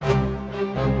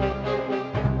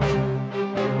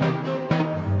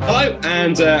Hello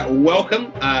and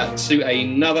welcome to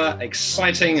another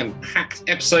exciting and packed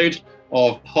episode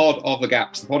of Pod of the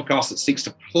Gaps, the podcast that seeks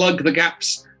to plug the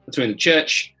gaps between the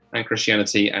church and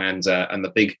Christianity and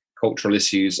the big cultural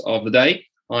issues of the day.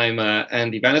 I'm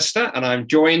Andy Bannister, and I'm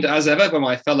joined as ever by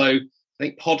my fellow, I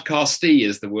think podcastee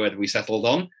is the word we settled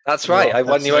on. That's right. I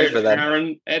won you over then.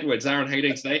 Aaron Edwards. Aaron, how are you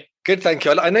doing today? Good, thank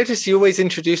you. I noticed you always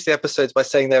introduce the episodes by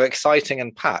saying they're exciting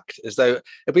and packed, as though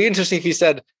it'd be interesting if you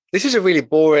said, this is a really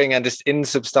boring and just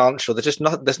insubstantial. There's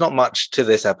not much to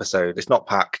this episode. It's not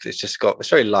packed. It's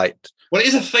very light. Well, it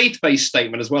is a faith-based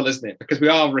statement as well, isn't it? Because we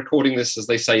are recording this, as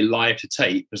they say, live to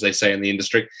tape, as they say in the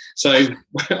industry. So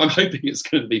I'm hoping it's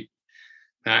going to be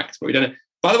packed, but we don't know.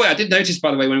 By the way, I did notice,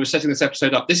 when we were setting this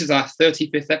episode up, this is our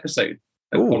 35th episode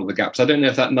of Pod of the Gaps. I don't know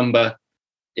if that number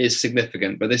is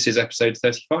significant, but this is episode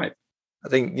 35. I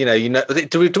think,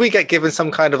 do we get given some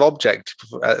kind of object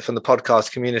from the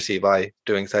podcast community by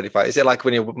doing 35? Is it like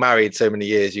when you're married so many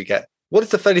years, you get, what is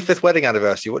the 35th wedding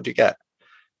anniversary? What do you get?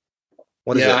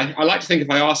 What is it? I like to think if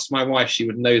I asked my wife, she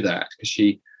would know that, because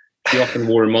she often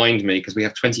will remind me, because we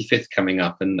have 25th coming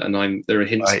up, and there are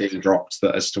hints being dropped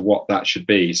as to what that should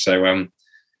be. So I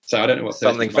don't know what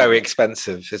something very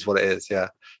expensive is what it is. Yeah.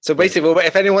 So basically,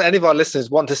 if any of our listeners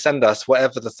want to send us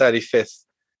whatever the 35th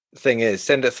thing is,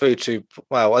 send it through to,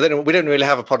 well, I don't know, we don't really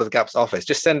have a Pod of the Gaps office.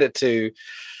 Just send it to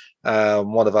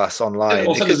one of us online.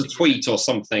 Or send us a tweet or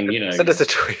something, Send us a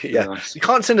tweet, yeah. Nice. You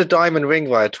can't send a diamond ring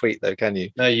via tweet though, can you?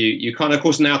 No, you can't. Of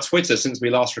course, now Twitter, since we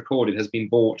last recorded, has been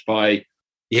bought by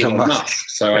Elon Musk.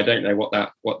 So I don't know what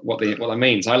that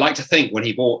means. I like to think when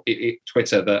he bought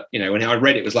Twitter that, when I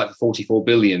read it was like for 44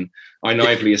 billion, I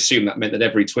naively assumed that meant that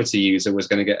every Twitter user was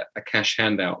going to get a cash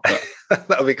handout. But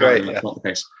that would be great. That's not the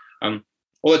case.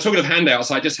 Although talking of handouts,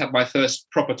 I just had my first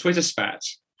proper Twitter spat.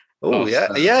 Oh yeah.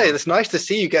 It's nice to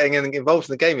see you getting involved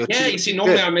in the game. You see,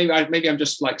 normally maybe I'm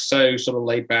just like so sort of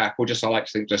laid back, or just I like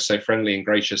to think just so friendly and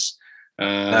gracious.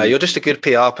 No, you're just a good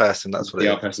PR person. That's what it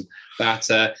is. PR person. That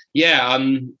a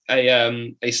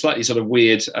slightly sort of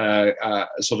weird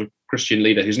sort of Christian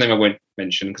leader whose name I won't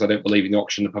mention because I don't believe in the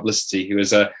auction of publicity, who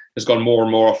has gone more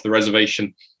and more off the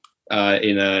reservation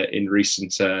in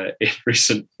recent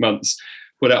months,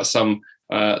 put out some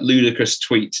ludicrous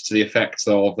tweet to the effect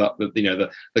of that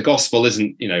the gospel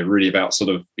isn't really about sort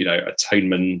of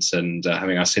atonement and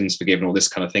having our sins forgiven, all this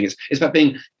kind of thing. It's about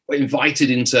being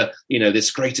invited into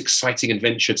this great exciting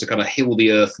adventure to kind of heal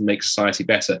the earth and make society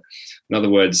better. In other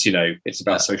words, it's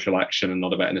about social action and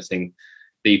not about anything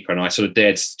deeper. And I sort of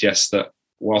dared suggest that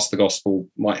whilst the gospel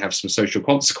might have some social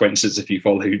consequences if you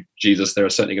follow Jesus, there are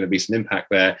certainly going to be some impact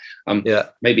there.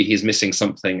 Maybe he's missing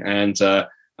something, and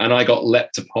I got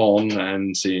leapt upon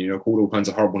and called all kinds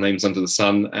of horrible names under the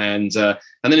sun, and then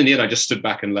in the end I just stood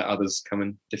back and let others come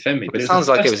and defend me. But it sounds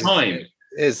like it was time,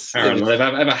 Aaron, I've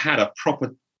ever had a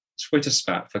proper Twitter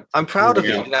spat. I'm proud of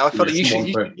you. Now I thought you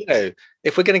should,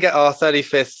 if we're going to get our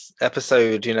 35th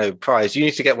episode, prize, you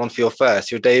need to get one for your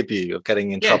debut of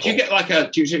getting in trouble.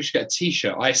 Do you should get a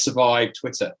T-shirt? I survived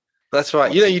Twitter. That's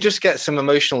right. You just get some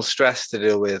emotional stress to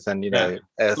deal with, and we were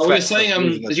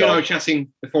saying, as you and I were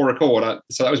chatting before record.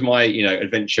 So that was my,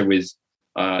 adventure with,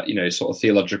 sort of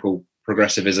theological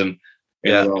progressivism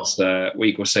in the last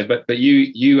week or so. But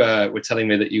you were telling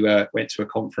me that you went to a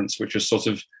conference which was sort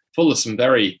of full of some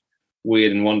very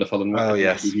weird and wonderful and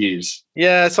views.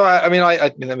 Yeah. So I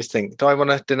let me think. Do I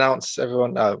want to denounce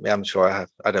everyone? Oh, yeah, I'm sure I have.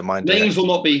 I don't mind. Names will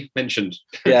not be mentioned.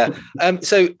 Yeah.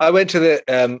 So I went to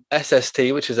the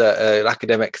SST, which is an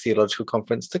academic theological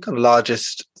conference, the kind of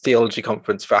largest theology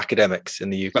conference for academics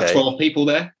in the UK. About 12 people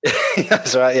there.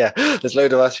 That's right. Yeah. There's a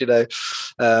load of us,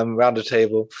 round a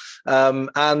table.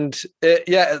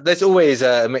 There's always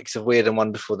a mix of weird and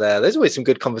wonderful there. There's always some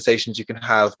good conversations you can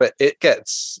have, but it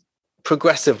gets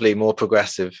progressively more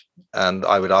progressive, and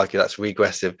I would argue that's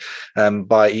regressive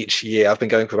by each year. I've been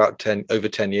going for about over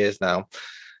 10 years now,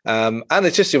 and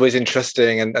it's just always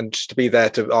interesting and just to be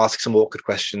there to ask some awkward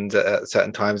questions at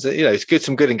certain times. It's good,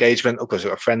 some good engagement. Of course,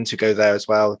 we've got friends who go there as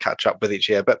well, catch up with each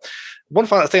year. But one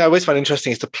final thing I always find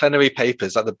interesting is the plenary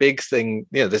papers, like the big thing.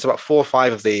 There's about 4 or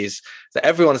 5 of these that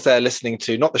everyone's there listening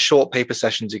to, not the short paper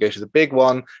sessions. You go to the big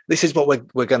one. This is what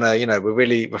we're gonna, we're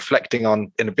really reflecting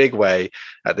on in a big way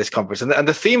at this conference. And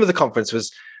the theme of the conference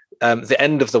was the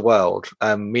end of the world,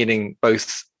 meaning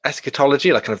both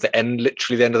eschatology, like kind of the end,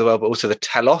 literally the end of the world, but also the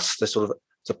telos, the sort of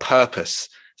the purpose,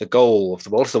 the goal of the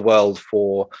world, the world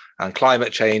for and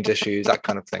climate change issues, that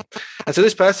kind of thing. And so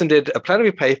this person did a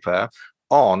plenary paper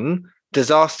on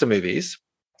disaster movies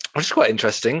which is quite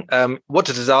interesting. What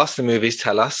do disaster movies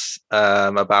tell us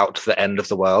about the end of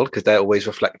the world? Because they're always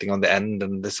reflecting on the end,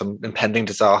 and there's some impending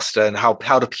disaster, and how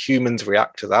do humans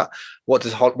react to that? What do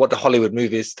Hollywood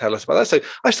movies tell us about that? So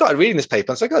I started reading this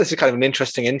paper, and it's like, oh, this is kind of an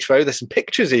interesting intro. There's some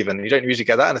pictures even. You don't usually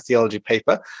get that in a theology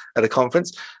paper at a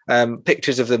conference.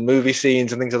 Pictures of the movie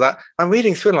scenes and things like that. I'm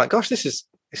reading through and I'm like, gosh, this is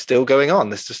still going on.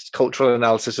 This is just cultural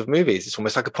analysis of movies. It's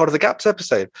almost like a Pod of the Gaps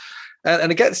episode.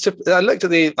 And it gets to,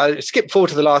 I skipped forward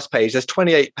to the last page. There's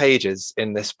 28 pages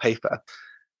in this paper.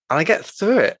 And I get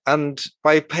through it. And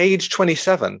by page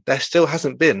 27, there still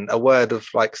hasn't been a word of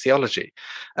like theology.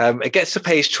 It gets to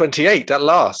page 28 at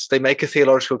last. They make a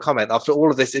theological comment after all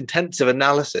of this intensive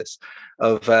analysis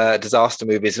of disaster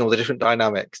movies and all the different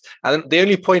dynamics. And the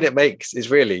only point it makes is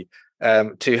really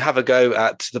to have a go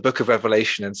at the Book of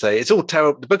Revelation and say it's all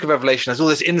terrible. The Book of Revelation has all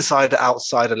this insider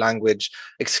outsider language,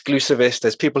 exclusivist.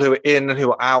 There's people who are in and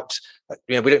who are out.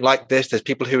 We don't like this. There's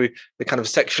people who are kind of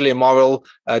sexually immoral,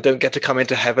 don't get to come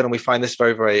into heaven, and we find this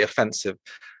very, very offensive,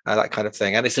 that kind of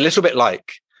thing. And it's a little bit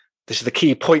like, this is the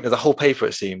key point of the whole paper,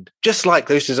 it seemed. Just like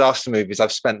those disaster movies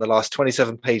I've spent the last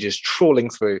 27 pages trawling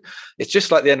through. It's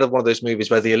just like the end of one of those movies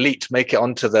where the elite make it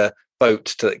onto the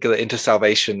boat into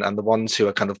salvation, and the ones who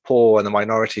are kind of poor and the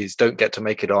minorities don't get to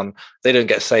make it on. They don't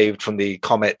get saved from the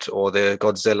comet or the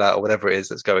Godzilla or whatever it is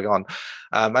that's going on.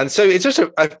 And so it's just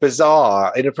a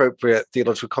bizarre, inappropriate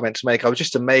theological comment to make. I was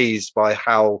just amazed by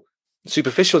how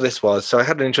superficial this was. So I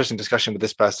had an interesting discussion with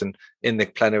this person in the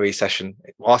plenary session,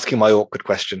 asking my awkward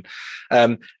question.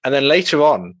 And then later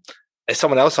on,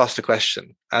 someone else asked a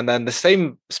question. And then the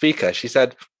same speaker, she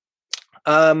said,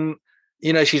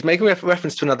 she's making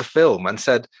reference to another film and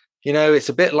said, it's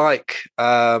a bit like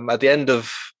at the end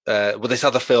of this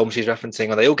other film she's referencing,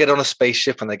 where they all get on a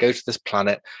spaceship and they go to this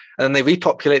planet and then they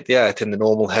repopulate the Earth in the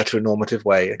normal heteronormative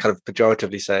way, kind of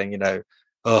pejoratively saying,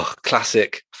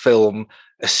 classic film,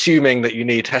 assuming that you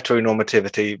need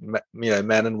heteronormativity,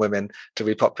 men and women to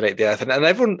repopulate the Earth. And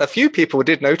everyone, a few people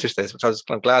did notice this, which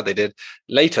I'm glad they did.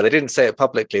 Later, they didn't say it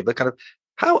publicly, but kind of,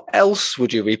 how else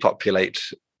would you repopulate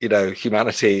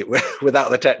humanity without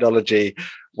the technology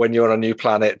when you're on a new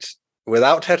planet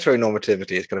without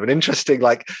heteronormativity? It's kind of an interesting,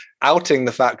 outing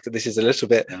the fact that this is a little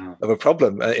bit of a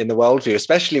problem in the worldview,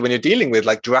 especially when you're dealing with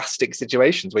drastic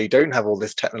situations where you don't have all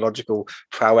this technological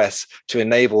prowess to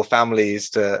enable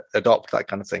families to adopt that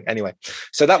kind of thing. Anyway,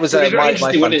 so that was my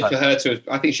fun time. For her to,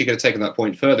 I think she could have taken that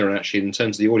point further, and actually, in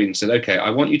terms of the audience, said, "Okay, I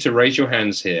want you to raise your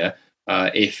hands here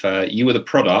if you were the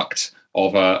product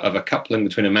of a coupling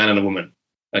between a man and a woman."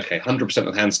 Okay, 100%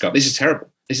 of the hands go up. This is terrible.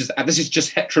 This is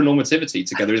just heteronormativity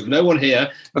together. There's no one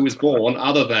here who was born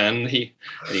other than he.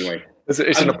 Anyway, it's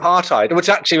an apartheid, which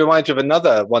actually reminds me of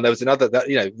another one. There was another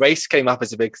that race came up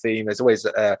as a big theme. There's always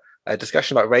a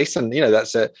discussion about race, and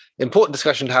that's an important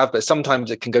discussion to have. But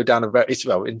sometimes it can go down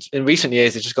in recent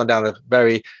years, it's just gone down a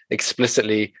very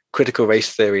explicitly critical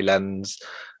race theory lens.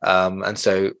 And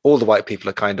so all the white people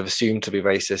are kind of assumed to be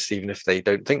racist, even if they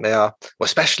don't think they are, or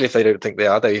especially if they don't think they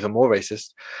are, they're even more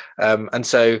racist. And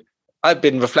so I've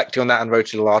been reflecting on that and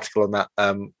wrote a little article on that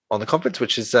on the conference,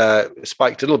 which has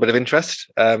spiked a little bit of interest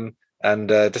and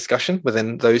discussion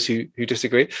within those who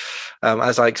disagree,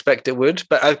 as I expect it would.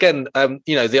 But again,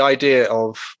 the idea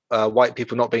of white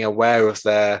people not being aware of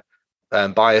their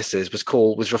biases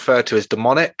was referred to as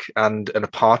demonic and an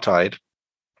apartheid.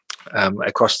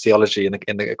 Across theology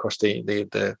across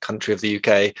the country of the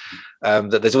UK,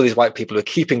 that there's all these white people who are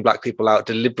keeping black people out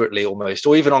deliberately, almost,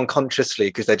 or even unconsciously,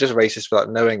 because they're just racist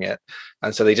without knowing it,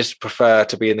 and so they just prefer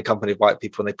to be in the company of white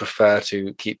people, and they prefer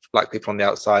to keep black people on the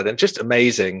outside. And just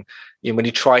amazing, when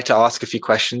you try to ask a few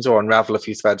questions or unravel a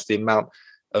few threads, the amount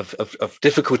of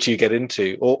difficulty you get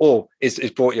into or is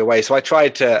brought your way. So I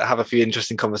tried to have a few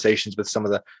interesting conversations with some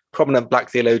of the prominent black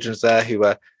theologians there who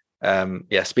were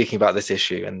speaking about this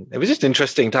issue, and it was just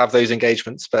interesting to have those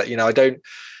engagements. But I don't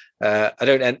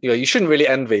you shouldn't really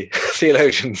envy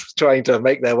theologians trying to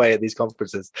make their way at these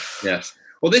conferences. Yes,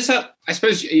 well, this I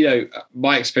suppose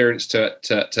my experience to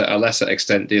a lesser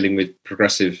extent dealing with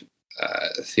progressive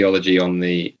theology on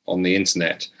the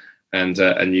internet, and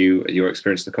your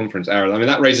experience at the conference, Aaron. I mean,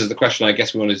 that raises the question I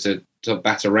guess we wanted to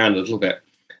bat around a little bit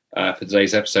for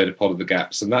today's episode of Pod of the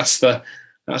Gaps, and that's the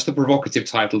provocative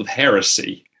title of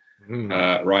heresy.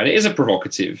 Right, it is a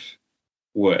provocative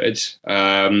word,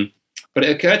 but it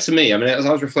occurred to me, as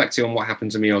I was reflecting on what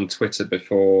happened to me on Twitter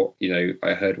before,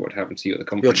 I heard what happened to you at the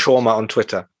conference. Your trauma on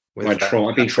Twitter. My trauma.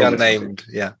 I've been traumatized. Unnamed,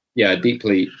 yeah,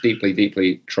 deeply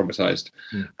traumatized.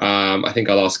 I think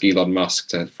I'll ask Elon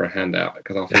Musk for a handout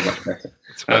because I'll feel much better.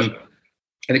 And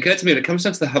it occurred to me that it comes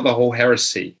down to the whole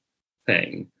heresy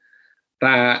thing,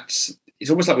 that it's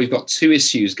almost like we've got two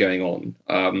issues going on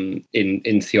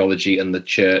in theology and the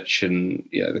church and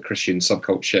the Christian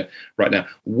subculture right now.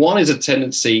 One is a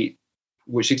tendency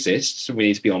which exists, and we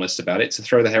need to be honest about it, to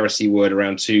throw the heresy word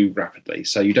around too rapidly.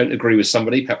 So you don't agree with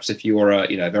somebody, perhaps if you're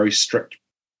a very strict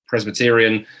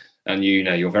Presbyterian and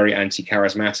you're very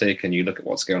anti-charismatic, and you look at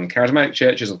what's going on in charismatic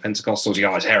churches or Pentecostals, you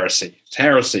go, it's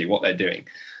heresy what they're doing.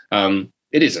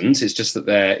 It isn't. It's just that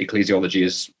their ecclesiology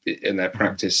is in their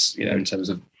practice, in terms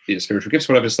of spiritual gifts,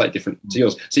 whatever, is slightly different to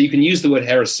yours. So you can use the word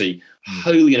heresy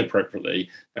wholly inappropriately,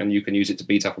 and you can use it to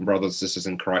beat up on brothers and sisters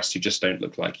in Christ who just don't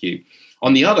look like you.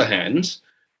 On the other hand,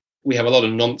 we have a lot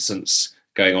of nonsense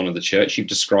going on in the church. You've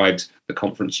described the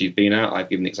conference you've been at. I've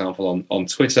given an example on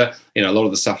Twitter. A lot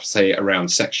of the stuff, say, around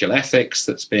sexual ethics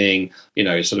that's being,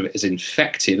 sort of is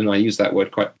infected, and I use that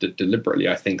word quite deliberately,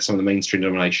 I think, some of the mainstream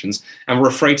denominations, and we're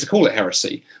afraid to call it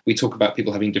heresy. We talk about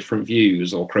people having different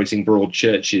views or quoting broad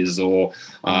churches or,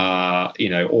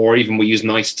 or even we use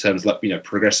nice terms like,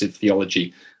 progressive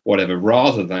theology, whatever,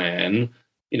 rather than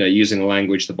using the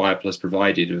language the Bible has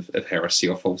provided of heresy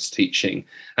or false teaching.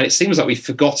 And it seems like we've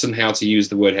forgotten how to use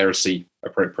the word heresy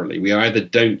appropriately. We either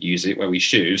don't use it where we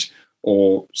should,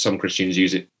 or some Christians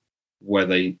use it where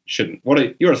they shouldn't.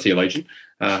 You're a theologian,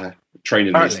 trained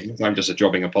in these things. I'm just a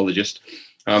jobbing apologist.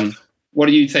 What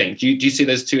do you think? Do you see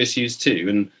those two issues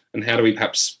too? And how do we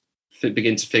perhaps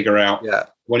begin to figure out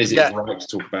when is it right to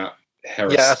talk about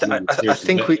heresy? Yeah, I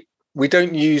think we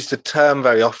don't use the term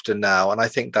very often now, and I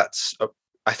think that's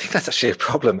actually a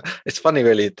problem. It's funny,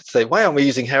 really, to say, why aren't we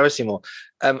using heresy more?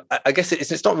 I guess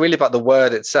it's not really about the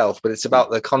word itself, but it's about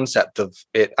the concept of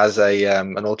it as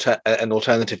an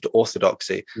alternative to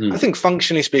orthodoxy. I think,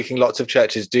 functionally speaking, lots of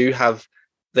churches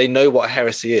they know what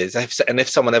heresy is. And if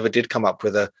someone ever did come up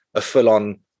with a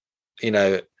full-on,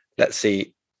 let's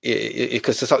see,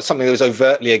 because something that was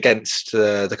overtly against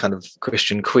the kind of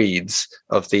Christian creeds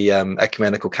of the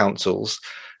ecumenical councils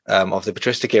of the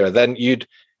patristic era, then you'd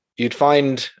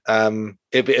find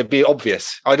it'd be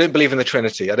obvious. I don't believe in the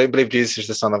Trinity. I don't believe Jesus is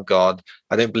the Son of God.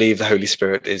 I don't believe the Holy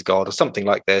Spirit is God, or something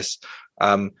like this.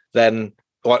 Then,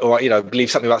 or believe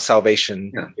something about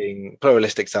salvation being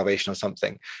pluralistic salvation or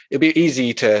something. It'd be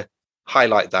easy to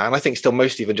highlight that, and I think still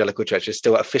most evangelical churches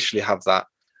still officially have that.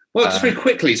 Well, just very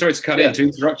quickly, sorry to cut in to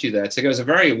interrupt you there. So there was a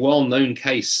very well-known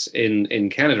case in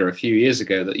Canada a few years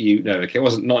ago that it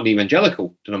wasn't not an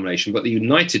evangelical denomination, but the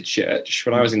United Church,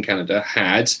 when I was in Canada,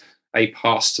 had a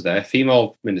pastor there,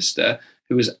 female minister,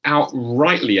 who was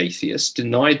outrightly atheist,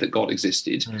 denied that God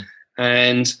existed,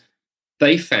 and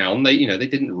they found they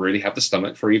didn't really have the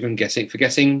stomach for even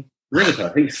getting rid of her.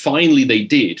 I think finally they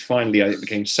did. Finally, it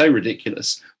became so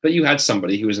ridiculous. But you had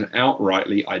somebody who was an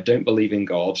outrightly, I don't believe in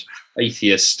God,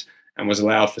 atheist, and was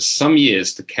allowed for some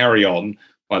years to carry on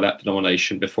by that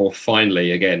denomination before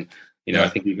finally, again, I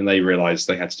think even they realized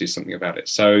they had to do something about it.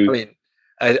 So,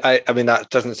 I mean that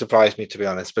doesn't surprise me, to be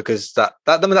honest, because that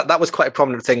was quite a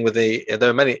prominent thing with there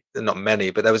were many, not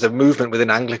many, but there was a movement within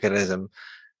Anglicanism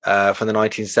from the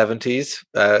 1970s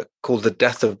called the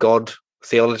Death of God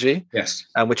theology,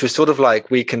 which was sort of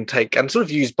like, we can take and sort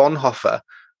of use Bonhoeffer.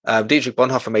 Dietrich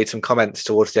Bonhoeffer made some comments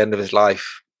towards the end of his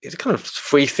life. It's kind of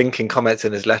free-thinking comments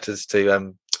in his letters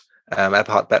to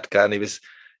Eberhard Bettger, and he was,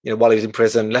 while he was in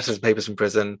prison, letters and papers from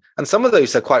prison, and some of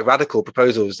those are quite radical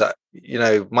proposals that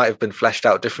might have been fleshed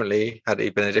out differently had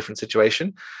he been in a different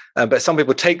situation. But some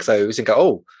people take those and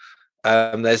go,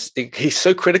 he's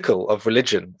so critical of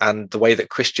religion and the way that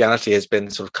Christianity has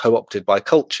been sort of co-opted by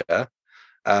culture.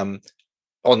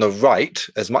 On the right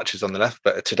as much as on the left,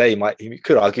 but today you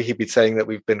could argue he'd be saying that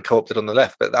we've been co-opted on the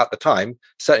left. But at the time,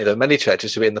 certainly there are many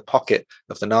churches who were in the pocket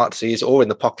of the Nazis or in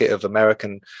the pocket of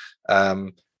American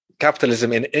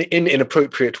capitalism in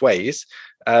inappropriate ways,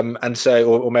 and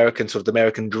so, or American, sort of the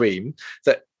American dream,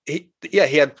 that he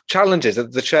had challenges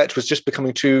that the church was just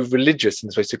becoming too religious in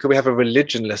this way. So could we have a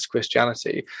religionless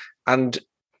Christianity? And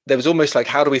there was almost like,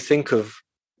 how do we think of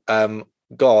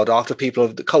God after people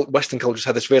of the Western cultures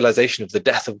had this realization of the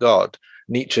death of God,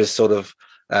 Nietzsche's sort of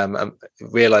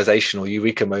realization or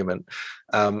eureka moment,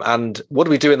 and what do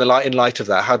we do in light of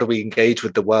that? How do we engage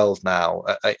with the world now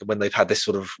when they've had this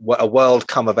sort of a world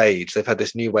come of age? They've had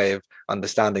this new way of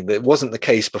understanding that it wasn't the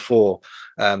case before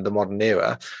the modern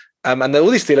era. And there are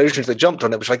all these theologians that jumped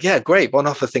on it, which like, yeah, great.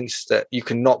 Bonhoeffer thinks that you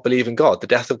cannot believe in God, the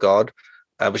death of God,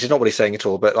 which is not what he's saying at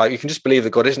all, but like, you can just believe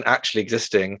that God isn't actually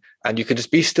existing, and you can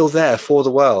just be still there for the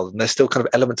world. And there's still kind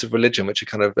of elements of religion which are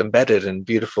kind of embedded and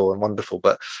beautiful and wonderful,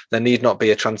 but there need not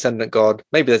be a transcendent God.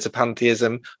 Maybe there's a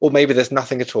pantheism, or maybe there's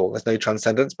nothing at all. There's no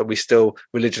transcendence, but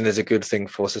religion is a good thing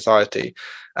for society.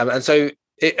 And so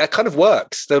it kind of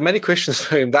works. There are many Christians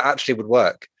for whom that actually would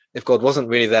work. If God wasn't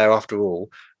really there after all,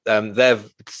 their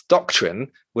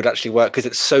doctrine would actually work because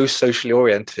it's so socially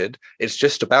oriented. It's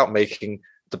just about making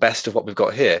the best of what we've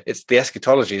got here. It's the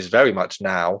eschatology is very much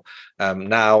now,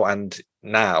 now and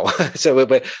now. So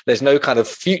there's no kind of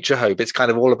future hope. It's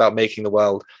kind of all about making the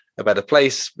world a better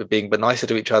place, being nicer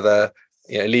to each other,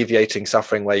 alleviating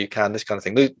suffering where you can, this kind of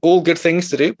thing. They're all good things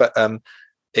to do, but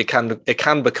it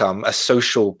can become a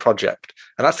social project,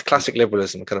 and that's the classic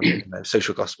liberalism kind of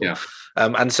social gospel. Yeah.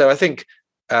 And so I think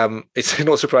it's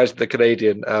not surprising the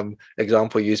Canadian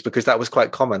example used, because that was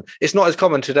quite common. It's not as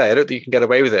common today. I don't think you can get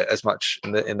away with it as much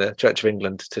in the Church of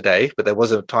England today, but there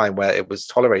was a time where it was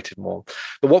tolerated more.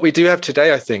 But what we do have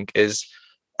today, I think, is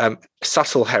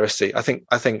subtle heresy. I think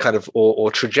kind of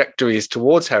or trajectories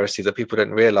towards heresy that people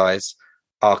don't realize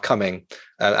are coming,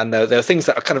 and there are things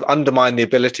that kind of undermine the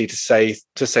ability to say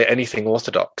anything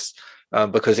orthodox,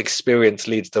 because experience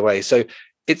leads the way. So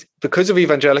it's because of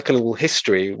evangelical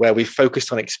history where we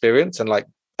focused on experience, and like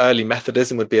early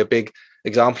Methodism would be a big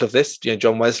example of this.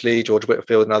 John Wesley, George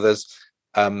Whitefield, and others.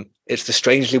 It's the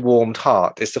strangely warmed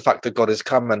heart. It's the fact that God has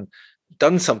come and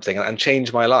done something and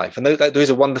changed my life, and those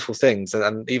are wonderful things.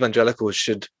 And evangelicals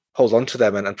should hold on to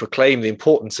them and proclaim the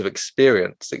importance of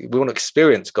experience. We want to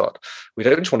experience God. We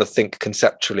don't just want to think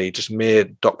conceptually, just mere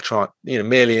doctrine,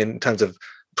 merely in terms of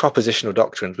propositional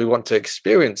doctrines. We want to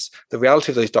experience the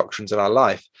reality of those doctrines in our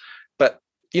life. But,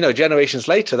 generations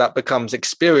later, that becomes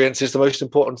experience is the most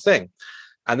important thing.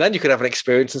 And then you could have an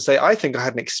experience and say, I think I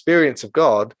had an experience of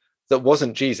God that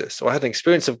wasn't Jesus, or I had an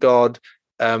experience of God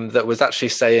that was actually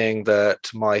saying that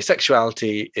my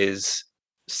sexuality is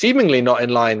seemingly not in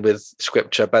line with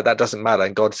scripture, but that doesn't matter,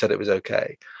 and God said it was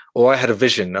okay. Or I had a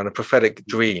vision and a prophetic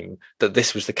dream that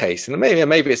this was the case. And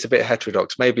maybe it's a bit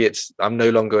heterodox. Maybe I'm no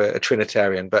longer a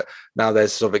Trinitarian, but now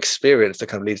there's sort of experience that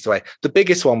kind of leads the way. The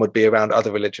biggest one would be around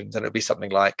other religions, and it'd be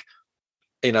something like,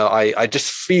 I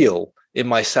just feel in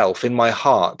myself, in my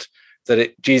heart,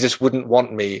 that Jesus wouldn't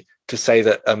want me to say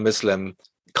that a Muslim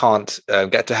can't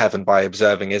get to heaven by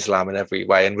observing Islam in every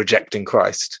way and rejecting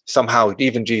Christ. Somehow,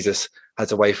 even Jesus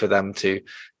has a way for them to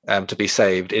be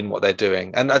saved in what they're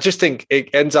doing. And I just think it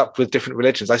ends up with different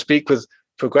religions. I speak with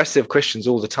progressive Christians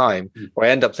all the time, where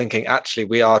I end up thinking, actually,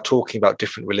 we are talking about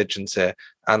different religions here.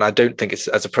 And I don't think it's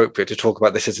as appropriate to talk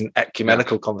about this as an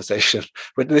ecumenical conversation.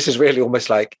 But this is really almost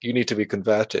like you need to be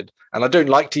converted. And I don't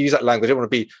like to use that language. I don't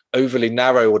want to be overly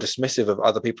narrow or dismissive of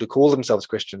other people who call themselves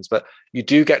Christians. But you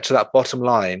do get to that bottom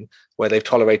line where they've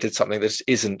tolerated something that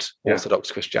isn't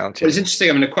Orthodox Christianity. Well, it's interesting.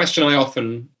 I mean, a question I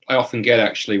often get,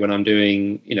 actually, when I'm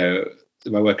doing,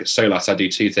 my work at Solas, I do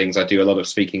two things. I do a lot of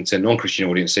speaking to non-Christian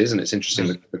audiences, and it's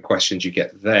interesting the questions you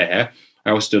get there. I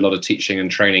also do a lot of teaching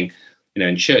and training,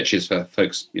 in churches for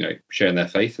folks, sharing their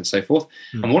faith and so forth.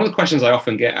 And one of the questions I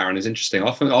often get, Aaron, is interesting.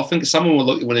 Often someone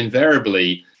will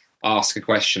invariably ask a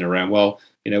question around, well,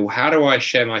 how do I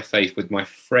share my faith with my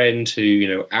friend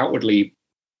who, outwardly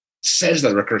says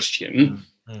they're a Christian,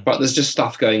 but there's just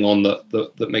stuff going on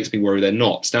that makes me worry they're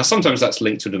not. Now, sometimes that's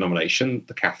linked to a denomination,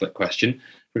 the Catholic question,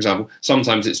 for example.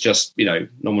 Sometimes it's just,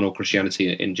 nominal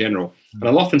Christianity in general. And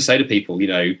I'll often say to people,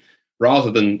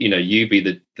 rather than, you be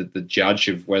the judge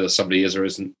of whether somebody is or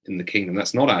isn't in the kingdom,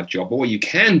 that's not our job. But what you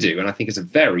can do, and I think it's a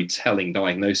very telling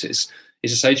diagnosis,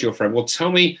 is to say to your friend, well,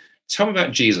 tell me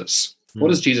about Jesus. What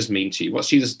does Jesus mean to you? What's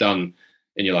Jesus done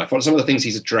in your life? What are some of the things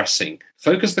he's addressing?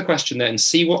 Focus the question there and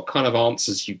see what kind of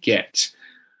answers you get.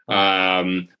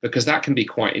 Because that can be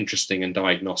quite interesting and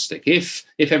diagnostic. If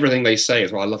everything they say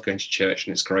is, well, I love going to church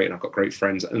and it's great and I've got great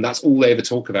friends, and that's all they ever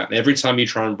talk about, and every time you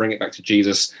try and bring it back to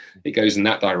Jesus, it goes in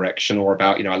that direction, or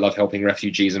about, I love helping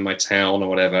refugees in my town or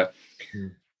whatever,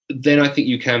 then I think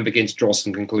you can begin to draw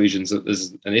some conclusions that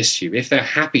there's an issue. If they're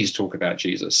happy to talk about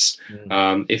Jesus,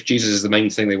 if Jesus is the main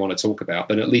thing they want to talk about,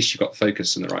 then at least you've got the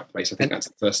focus in the right place. I think that's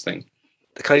the first thing.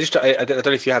 Can I just? I don't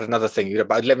know if you had another thing,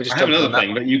 but let me just. I have another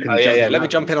thing, but you can. Let me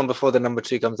jump in on before the number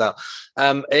 2 comes out.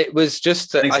 It was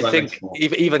just that I think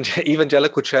even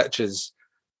evangelical churches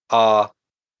are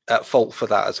at fault for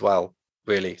that as well.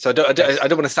 Really, so I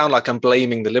don't want to sound like I'm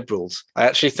blaming the liberals. I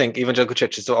actually think evangelical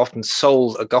churches are often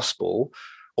sold a gospel,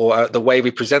 or the way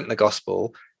we present the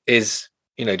gospel is,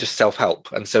 just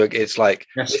self-help, and so it's like,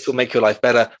 this will make your life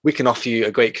better. We can offer you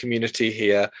a great community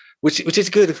here. Which is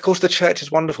good. Of course, the church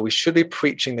is wonderful. We should be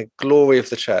preaching the glory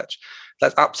of the church.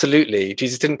 That's absolutely.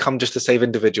 Jesus didn't come just to save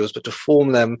individuals, but to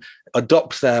form them,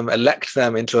 adopt them, elect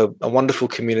them into a wonderful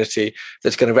community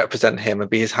that's going to represent him and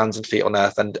be his hands and feet on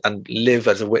earth and live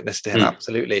as a witness to him.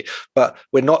 Absolutely. But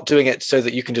we're not doing it so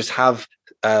that you can just have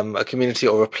a community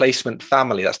or replacement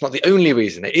family. That's not the only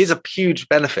reason. It is a huge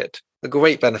benefit, a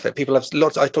great benefit. People have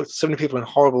lots. I talked to so many people in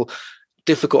horrible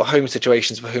difficult home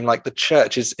situations for whom like the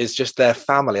church is just their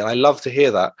family. And I love to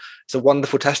hear that. It's a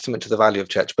wonderful testament to the value of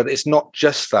church, but it's not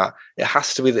just that. It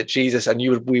has to be that Jesus, and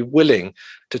you would be willing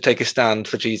to take a stand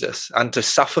for Jesus and to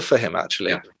suffer for him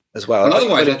actually as well. And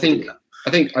otherwise, I think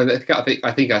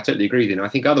I totally agree with you. I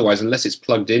think otherwise, unless it's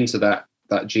plugged into that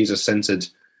Jesus-centered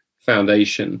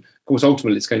foundation, of course,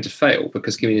 ultimately it's going to fail,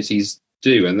 because communities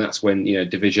do, and that's when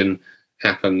division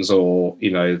happens, or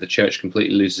the church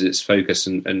completely loses its focus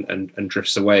and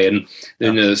drifts away. And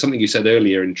something you said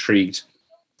earlier intrigued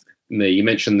me. You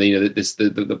mentioned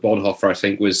the Bonhoeffer, I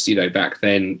think, was back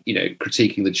then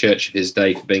critiquing the church of his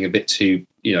day for being a bit too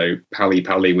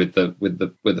pally with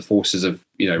the forces of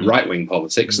right wing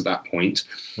politics at that point,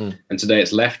 and today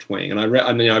it's left wing. And I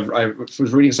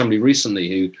was reading somebody recently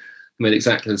who made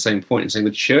exactly the same point, and saying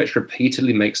the church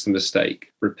repeatedly makes the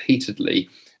mistake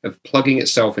of plugging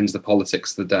itself into the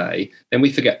politics of the day. Then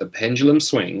we forget the pendulum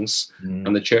swings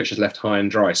and the church is left high and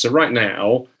dry. So right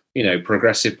now,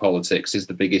 progressive politics is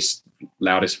the biggest,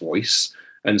 loudest voice.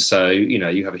 And so,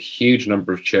 you have a huge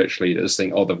number of church leaders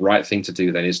think, the right thing to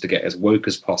do then is to get as woke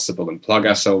as possible and plug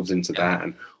ourselves into that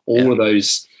and all of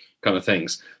those kind of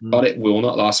things. But it will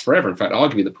not last forever. In fact,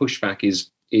 arguably the pushback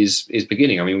is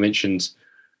beginning. I mean, we mentioned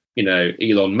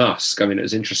Elon Musk. I mean, it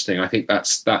was interesting. I think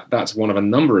that's one of a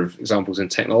number of examples in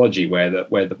technology where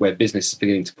business is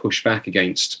beginning to push back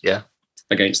against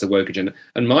the woke agenda.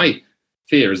 And my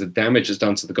fear is the damage is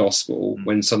done to the gospel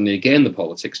when suddenly again the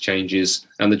politics changes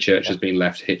and the church has been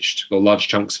left hitched, or large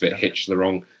chunks of it hitched to the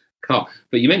wrong cart.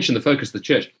 But you mentioned the focus of the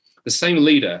church. The same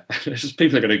leader,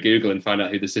 people are going to Google and find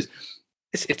out who this is.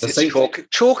 It's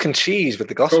chalk and cheese with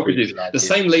the gospel. The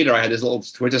same leader I had this little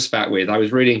Twitter spat with. I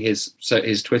was reading his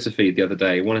Twitter feed the other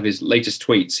day. One of his latest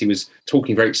tweets, he was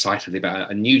talking very excitedly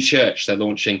about a new church they're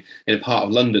launching in a part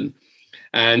of London,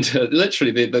 and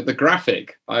literally the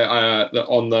graphic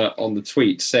on the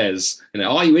tweet says,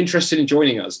 "Are you interested in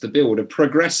joining us to build a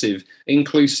progressive,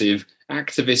 inclusive,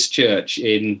 activist church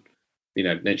in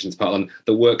mentions part of London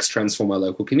that works to transform our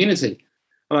local community?"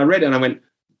 And I read it and I went,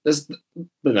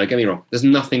 don't get me wrong, there's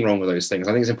nothing wrong with those things.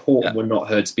 I think it's important we're not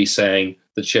heard to be saying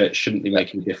the church shouldn't be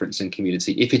making a difference in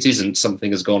community. If it isn't, something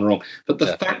has gone wrong. But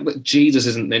the fact that Jesus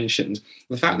isn't mentioned,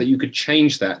 the fact that you could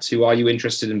change that to, are you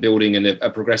interested in building a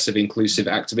progressive, inclusive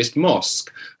activist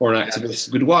mosque, or an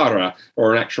activist Gurdwara,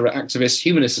 or an activist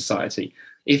humanist society?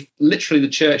 If literally the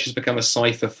church has become a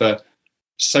cipher for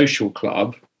social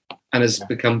club and has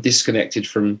become disconnected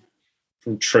from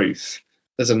truth,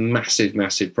 there's a massive,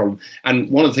 massive problem.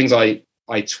 And one of the things I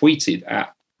tweeted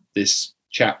at this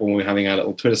chat when we were having our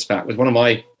little Twitter spat was one of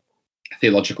my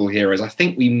theological heroes. I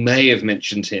think we may have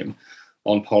mentioned him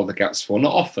on Pod of the Gaps before,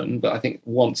 not often, but I think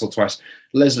once or twice.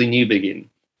 Leslie Newbigin,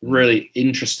 really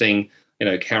interesting,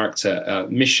 character,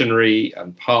 missionary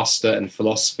and pastor and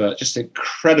philosopher, just an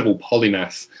incredible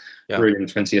polymath, really in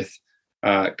the 20th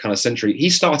kind of century. He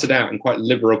started out in quite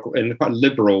liberal,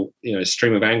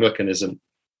 stream of Anglicanism.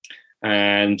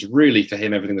 And really, for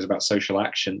him, everything was about social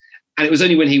action. And it was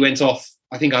only when he went off,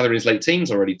 I think either in his late teens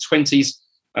or early 20s,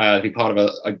 to be part of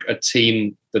a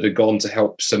team that had gone to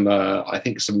help some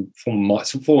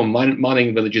former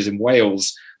mining villages in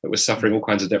Wales that were suffering all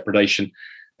kinds of depredation.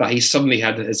 But he suddenly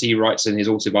had, as he writes in his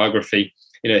autobiography,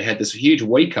 had this huge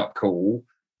wake-up call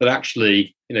that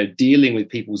actually, dealing with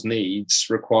people's needs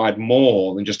required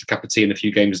more than just a cup of tea and a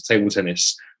few games of table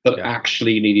tennis, that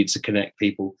actually needed to connect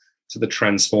people to the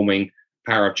transforming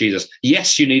power of Jesus.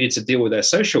 Yes, you needed to deal with their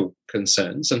social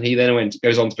concerns. And he then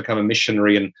goes on to become a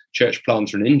missionary and church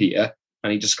planter in India.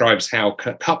 And he describes how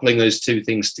coupling those two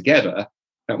things together,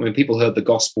 that when people heard the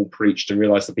gospel preached and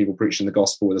realized that people preaching the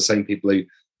gospel were the same people who,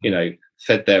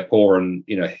 fed their poor and,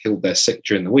 healed their sick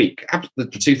during the week, the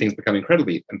two things become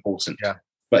incredibly important.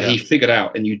 But he figured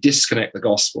out, and you disconnect the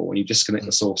gospel, and you disconnect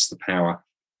the source of the power,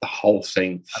 the whole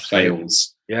thing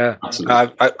fails. Yeah,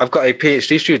 I've got a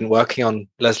PhD student working on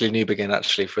Leslie Newbigin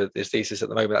actually for his thesis at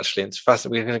the moment. Actually, and it's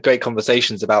fascinating. We're having great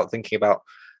conversations about thinking about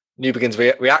Newbigin's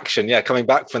reaction. Yeah, coming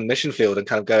back from the mission field and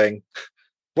kind of going,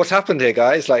 "What's happened here,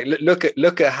 guys? Like, look at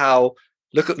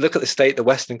the state the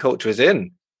Western culture is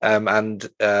in, and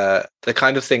the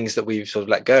kind of things that we've sort of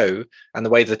let go, and the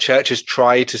way the church has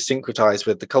tried to syncretize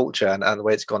with the culture, and the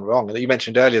way it's gone wrong." And you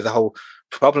mentioned earlier the whole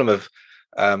problem of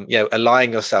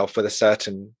aligning yourself with a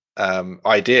certain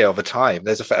idea of a time.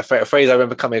 There's a phrase I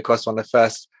remember coming across when I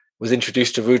first was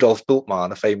introduced to Rudolf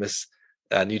Bultmann, a famous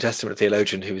New Testament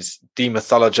theologian who was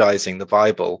demythologizing the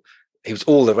Bible. He was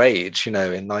all the rage, in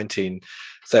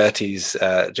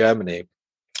 1930s Germany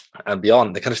and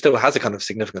beyond. It kind of still has a kind of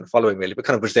significant following, really, but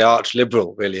kind of was the arch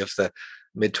liberal, really, of the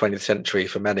mid 20th century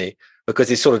for many, because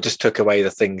he sort of just took away the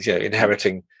things,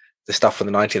 inheriting the stuff from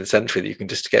the 19th century, that you can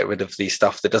just get rid of the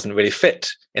stuff that doesn't really fit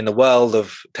in the world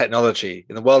of technology,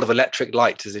 in the world of electric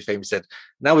light, as he famously said.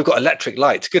 Now we've got electric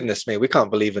lights. Goodness me, we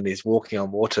can't believe in these walking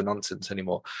on water nonsense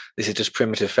anymore. This is just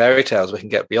primitive fairy tales we can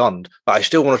get beyond. But I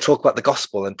still want to talk about the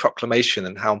gospel and proclamation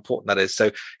and how important that is.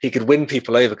 So he could win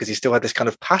people over because he still had this kind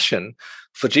of passion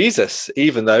for Jesus,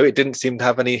 even though it didn't seem to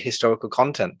have any historical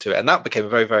content to it. And that became a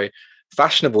very, very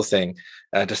fashionable thing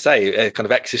to say, a kind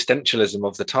of existentialism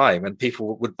of the time, and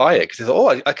people would buy it because they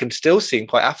thought, oh, I can still seem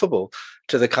quite affable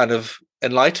to the kind of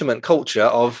Enlightenment culture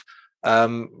of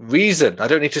reason. I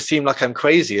don't need to seem like I'm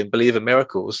crazy and believe in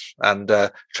miracles and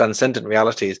transcendent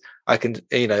realities. I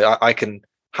can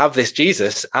have this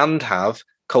Jesus and have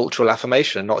cultural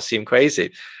affirmation and not seem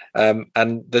crazy.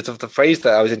 And the phrase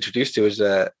that I was introduced to is,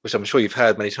 which I'm sure you've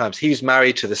heard many times: "He who's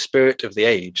married to the spirit of the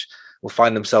age will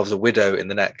find themselves a widow in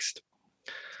the next."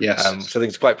 Yes. So I think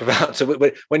it's quite profound. So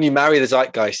when you marry the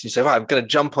zeitgeist, you say, right, I'm going to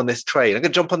jump on this train. I'm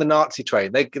going to jump on the Nazi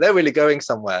train. They're really going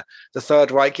somewhere. The Third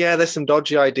Reich, yeah, there's some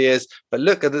dodgy ideas, but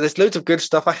look, there's loads of good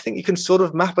stuff. I think you can sort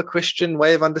of map a Christian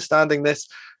way of understanding this.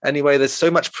 Anyway, there's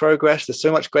so much progress. There's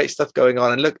so much great stuff going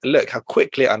on. And look how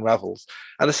quickly it unravels.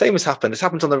 And the same has happened. It's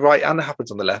happened on the right and it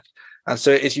happens on the left. And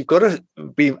so you've got to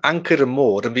be anchored and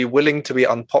moored and be willing to be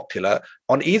unpopular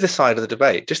on either side of the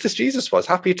debate, just as Jesus was,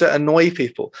 happy to annoy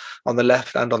people on the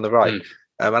left and on the right.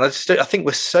 And I think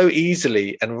we're so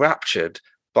easily enraptured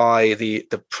by the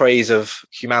praise of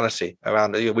humanity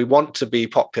around it. We want to be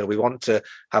popular. We want to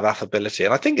have affability.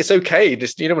 And I think it's okay.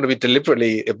 Just, you don't want to be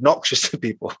deliberately obnoxious to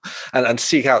people and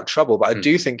seek out trouble. But I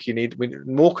do think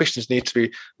more Christians need to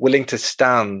be willing to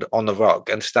stand on the rock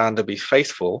and stand and be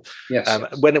faithful. Yes.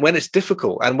 When it's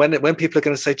difficult. And when people are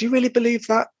going to say, do you really believe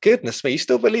that? Goodness me, you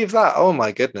still believe that? Oh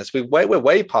my goodness. We're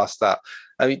way past that.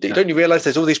 I mean, don't you realize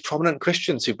there's all these prominent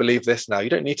Christians who believe this now? You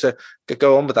don't need to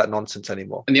go on with that nonsense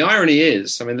anymore. And the irony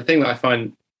is, I mean, the thing that I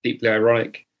find deeply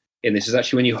ironic in this is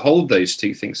actually when you hold those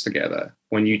two things together,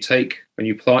 when you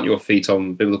plant your feet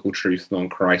on biblical truth and on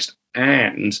Christ,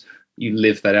 and you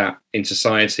live that out in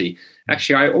society.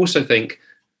 Actually, I also think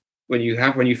when you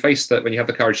have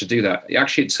the courage to do that,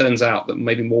 it turns out that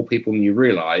maybe more people than you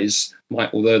realize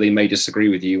might, although they may disagree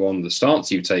with you on the stance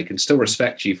you've taken, still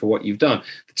respect you for what you've done.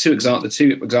 The two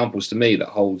examples to me that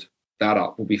hold that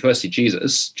up will be, firstly,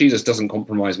 Jesus. Jesus doesn't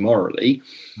compromise morally,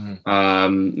 not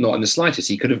in the slightest.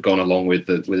 He could have gone along with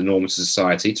the norms of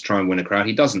society to try and win a crowd.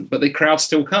 He doesn't, but the crowds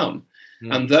still come.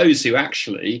 And those who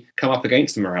actually come up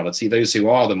against the morality, those who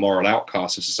are the moral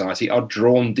outcasts of society, are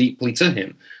drawn deeply to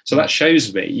him. So that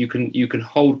shows me you can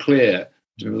hold clear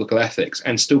to biblical ethics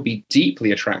and still be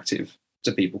deeply attractive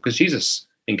to people, because Jesus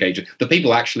engaged. The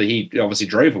people actually he obviously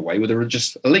drove away were the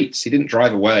religious elites. He didn't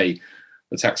drive away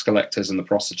the tax collectors and the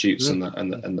prostitutes and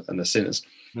the sinners.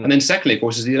 And then secondly, of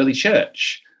course, is the early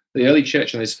church. The early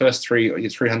church in those first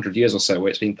 300 years or so, where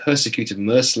it's been persecuted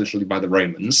mercilessly by the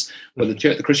Romans, where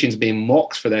the Christians are being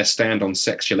mocked for their stand on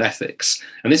sexual ethics.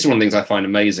 And this is one of the things I find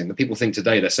amazing, that people think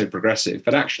today they're so progressive,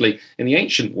 but actually in the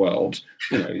ancient world,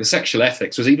 the sexual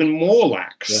ethics was even more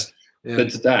lax than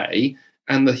today.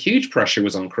 And the huge pressure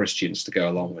was on Christians to go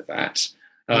along with that.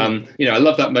 I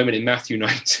love that moment in Matthew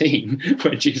 19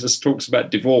 where Jesus talks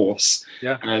about divorce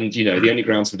and, the only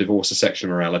grounds for divorce are sexual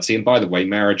immorality. And by the way,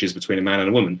 marriage is between a man and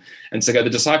a woman. And so the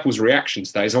disciples' reaction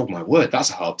to that is, oh my word,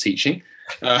 that's a hard teaching,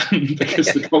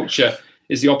 because the culture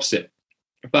is the opposite.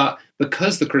 But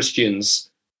because the Christians,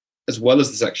 as well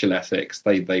as the sexual ethics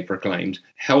they proclaimed,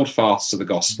 held fast to the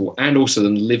gospel and also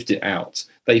then lived it out,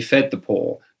 they fed the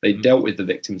poor. They dealt with the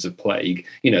victims of plague.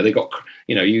 They got,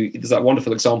 there's that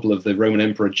wonderful example of the Roman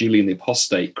Emperor Julian the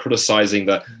Apostate criticizing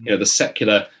the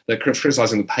secular, they're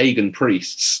criticizing the pagan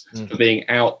priests for being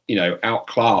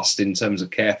outclassed in terms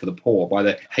of care for the poor by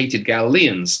the hated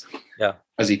Galileans,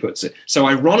 as he puts it. So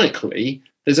ironically,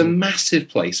 there's a massive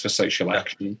place for social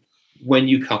action when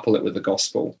you couple it with the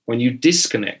gospel. When you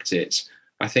disconnect it,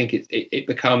 I think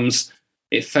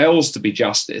it fails to be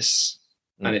justice.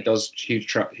 And it does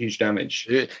huge damage.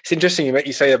 It's interesting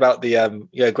you say about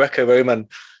the Greco-Roman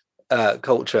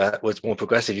culture was more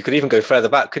progressive. You could even go further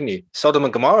back, couldn't you? Sodom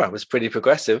and Gomorrah was pretty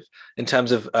progressive in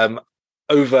terms of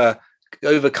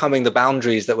overcoming the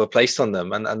boundaries that were placed on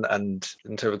them and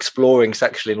into exploring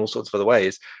sexually in all sorts of other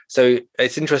ways. So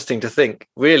it's interesting to think,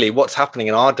 really, what's happening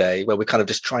in our day, where we're kind of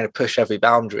just trying to push every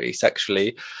boundary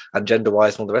sexually and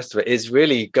gender-wise and all the rest of it, is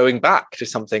really going back to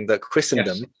something that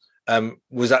Christendom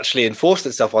was actually enforced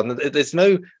itself on.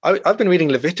 I've been reading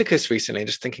Leviticus recently and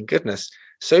just thinking, goodness,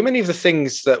 so many of the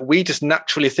things that we just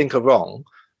naturally think are wrong,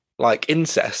 like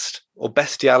incest or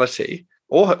bestiality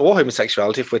or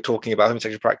homosexuality, if we're talking about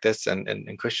homosexual practice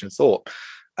and Christian thought,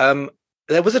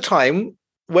 there was a time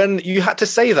when you had to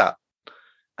say that.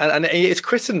 And it's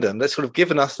Christendom that's sort of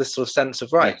given us this sort of sense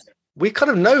of, right, we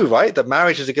kind of know, right, that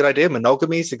marriage is a good idea,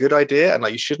 monogamy is a good idea, and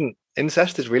like you shouldn't,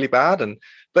 incest is really bad.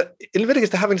 But in Leviticus,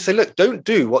 they're having to say, look, don't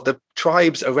do what the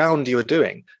tribes around you are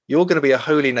doing. You're going to be a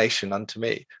holy nation unto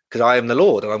me, because I am the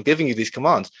Lord, and I'm giving you these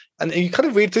commands. And you kind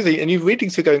of read through and you're reading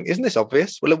through going, isn't this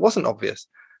obvious? Well, it wasn't obvious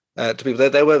to people.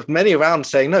 There were many around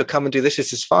saying, no, come and do this.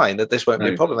 This is fine. That this won't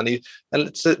be a problem.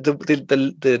 And so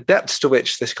the depths to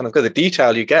which this kind of go, the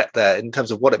detail you get there in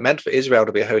terms of what it meant for Israel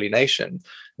to be a holy nation,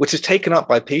 which is taken up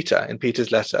by Peter in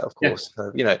Peter's letter, of course.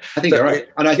 I think you're right.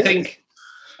 And I think,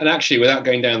 and actually, without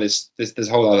going down this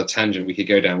whole other tangent we could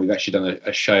go down, we've actually done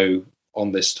a show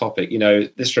on this topic.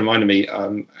 This reminded me,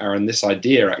 Aaron, this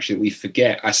idea actually that we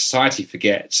forget, our society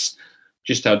forgets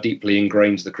just how deeply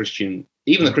ingrained the Christian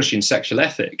sexual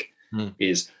ethic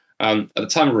is. At the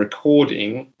time of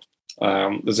recording,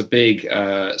 there's a big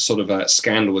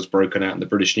scandal was broken out in the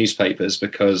British newspapers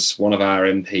because one of our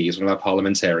MPs, one of our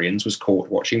parliamentarians, was caught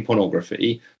watching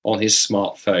pornography on his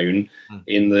smartphone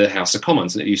in the House of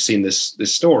Commons. And you've seen this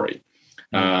story.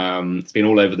 It's been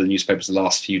all over the newspapers the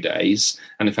last few days,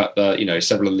 and in fact,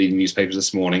 several of the leading newspapers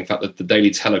this morning. In fact, the Daily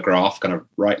Telegraph, kind of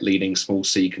right-leaning, small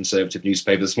C conservative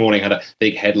newspaper this morning, had a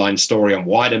big headline story on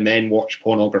why do men watch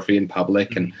pornography in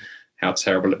public and how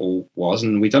terrible it all was.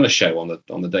 And we've done a show on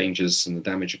the dangers and the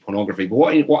damage of pornography.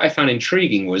 But what I found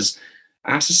intriguing was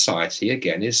our society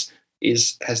again has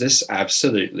this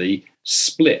absolutely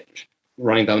split,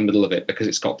 running down the middle of it, because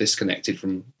it's got disconnected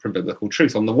from biblical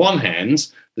truth. On the one hand,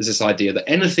 there's this idea that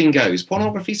anything goes.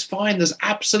 Pornography's fine. There's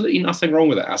absolutely nothing wrong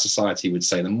with it, our society would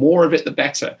say. The more of it, the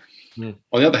better. On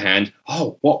the other hand,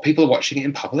 what people are watching it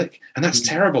in public, and that's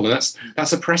terrible, and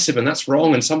that's oppressive, and that's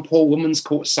wrong, and some poor woman's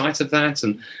caught sight of that,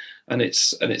 and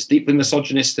it's deeply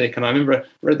misogynistic. And I remember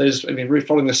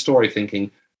following the story,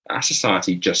 thinking our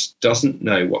society just doesn't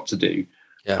know what to do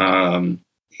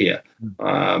here.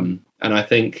 And I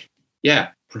think,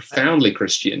 profoundly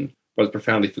Christian, but has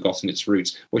profoundly forgotten its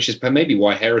roots, which is maybe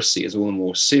why heresy is all the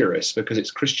more serious, because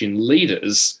it's Christian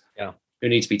leaders who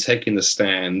need to be taking the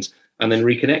stand and then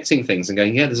reconnecting things and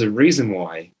going, there's a reason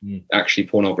why actually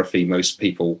pornography, most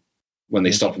people, when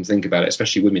they stop and think about it,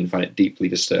 especially women, find it deeply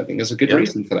disturbing. There's a good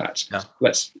reason for that.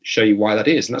 Let's show you why that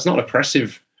is. And that's not an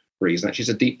oppressive reason. Actually, it's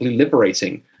a deeply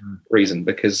liberating reason,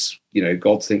 because,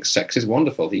 God thinks sex is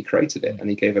wonderful. He created it and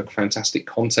he gave a fantastic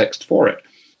context for it.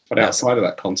 But outside of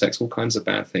that context, all kinds of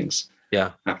bad things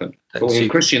happen. But when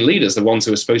Christian leaders, the ones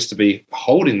who are supposed to be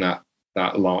holding that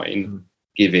line,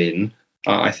 give in,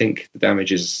 I think the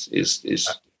damage is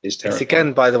terrifying. It's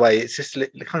again, by the way, it's just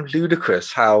kind of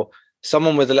ludicrous how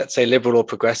someone with a, let's say, liberal or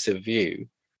progressive view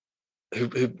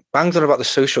who bangs on about the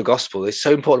social gospel is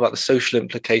so important about the social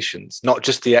implications, not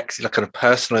just the kind of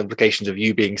personal implications of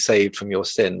you being saved from your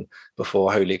sin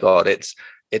before a holy God. It's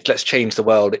let's change the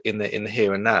world in the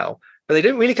here and now. But they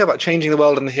don't really care about changing the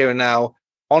world in the here and now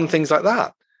on things like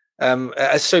that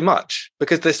as so much,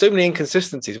 because there's so many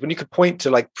inconsistencies. When you could point to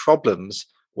like problems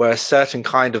where a certain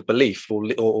kind of belief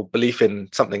or belief in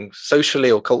something socially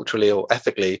or culturally or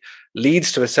ethically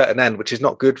leads to a certain end, which is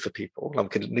not good for people.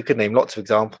 You could name lots of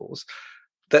examples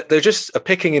that they're just a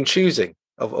picking and choosing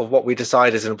of what we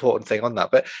decide is an important thing on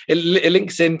that. But it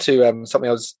links into something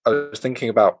I was thinking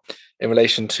about in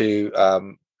relation to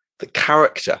the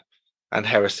character and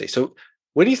heresy. So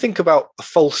when you think about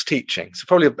false teaching, so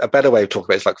probably a better way of talking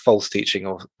about it is like false teaching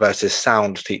or versus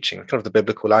sound teaching, kind of the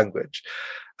biblical language.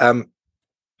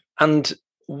 And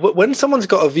when someone's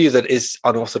got a view that is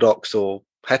unorthodox or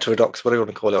heterodox, whatever you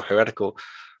want to call it, or heretical,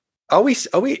 are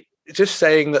we just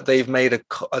saying that they've made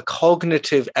a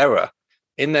cognitive error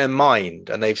in their mind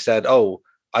and they've said,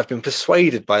 I've been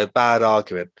persuaded by a bad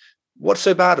argument? What's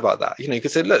so bad about that? You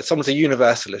could say, look, someone's a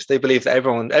universalist. They believe that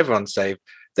everyone's saved.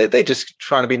 They're just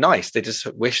trying to be nice. They just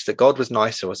wish that God was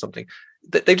nicer or something.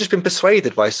 They've just been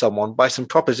persuaded by someone, by some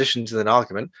propositions in an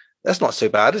argument. That's not so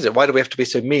bad, is it? Why do we have to be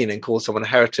so mean and call someone a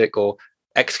heretic or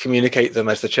excommunicate them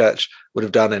as the church would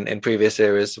have done in previous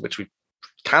eras, which we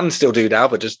can still do now,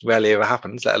 but just rarely ever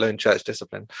happens, let alone church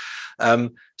discipline.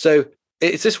 So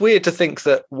it's just weird to think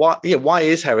that why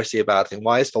is heresy a bad thing?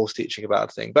 Why is false teaching a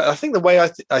bad thing? But I think the way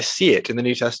I see it in the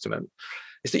New Testament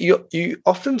is that you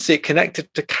often see it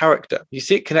connected to character. You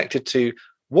see it connected to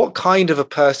what kind of a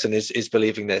person is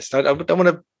believing this. I don't want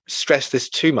to stress this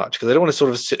too much, because I don't want to sort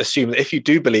of assume that if you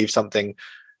do believe something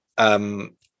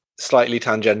slightly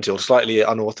tangential, slightly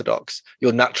unorthodox,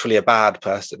 you're naturally a bad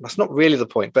person. That's not really the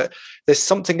point. But there's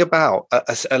something about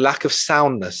a lack of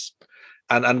soundness,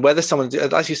 and whether someone,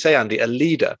 as you say, Andy, a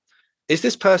leader, is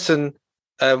this person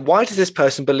why does this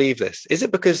person believe this? Is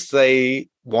it because they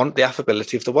want the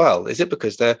affability of the world? Is it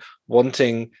because they're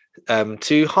wanting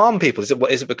to harm people? Is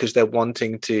it because they're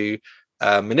wanting to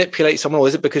manipulate someone, or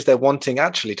is it because they're wanting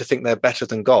actually to think they're better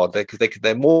than God?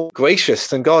 They're more gracious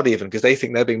than God, even because they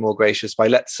think they're being more gracious by,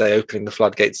 let's say, opening the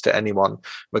floodgates to anyone,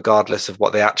 regardless of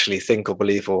what they actually think or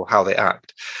believe or how they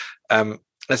act. And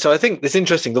so I think it's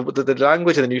interesting, the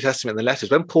language in the New Testament and the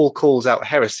letters, when Paul calls out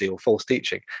heresy or false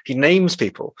teaching, he names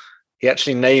people. He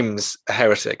actually names a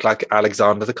heretic like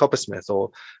Alexander the coppersmith,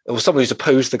 or someone who's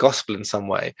opposed the gospel in some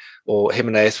way, or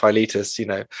Hymenaeus Philetus,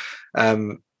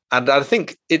 and I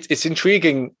think it's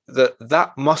intriguing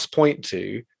that must point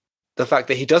to the fact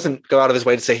that he doesn't go out of his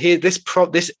way to say, here,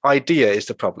 this idea is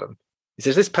the problem. He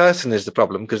says this person is the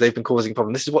problem because they've been causing a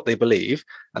problem. This is what they believe,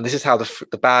 and this is how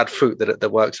the bad fruit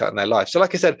that works out in their life. So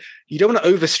like I said, you don't want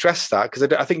to overstress that, because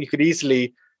I think you could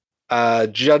easily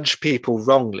judge people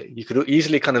wrongly. You could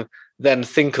easily kind of then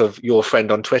think of your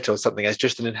friend on Twitter or something as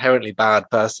just an inherently bad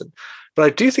person. But I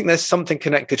do think there's something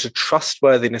connected to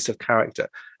trustworthiness of character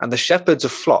and the shepherds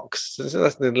of flocks.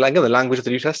 That's the language of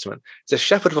the New Testament. It's a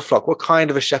shepherd of a flock. What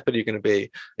kind of a shepherd are you going to be?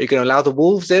 Are you going to allow the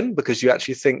wolves in because you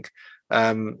actually think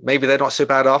maybe they're not so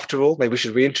bad after all? Maybe we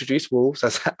should reintroduce wolves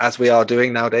as we are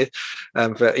doing nowadays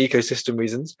for ecosystem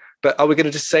reasons. But are we going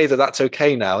to just say that that's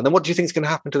okay now? And then what do you think is going to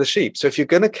happen to the sheep? So if you're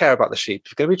going to care about the sheep,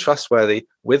 if you're going to be trustworthy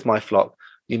with my flock,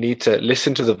 you need to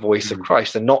listen to the voice of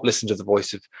Christ and not listen to the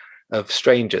voice of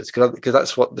strangers, because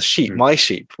that's what the sheep, my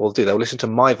sheep, will do. They'll listen to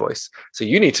my voice. So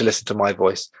you need to listen to my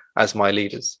voice as my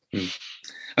leaders.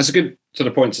 That's a good sort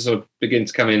of point to sort of begin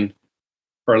to come in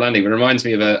for a landing. It reminds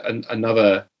me of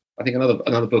another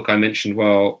book I mentioned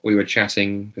while we were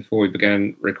chatting before we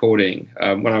began recording.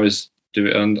 When I was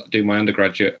doing my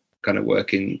undergraduate kind of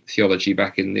work in theology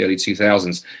back in the early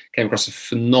 2000s, came across a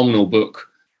phenomenal book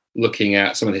looking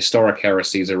at some of the historic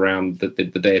heresies around the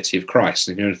deity of Christ.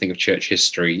 And if you know anything of church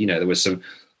history, there was some,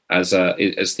 as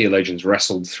theologians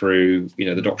wrestled through,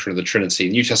 the doctrine of the Trinity.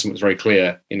 The New Testament was very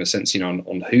clear in a sense,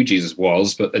 on who Jesus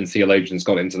was, but then theologians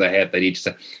got into their head. They needed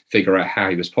to figure out how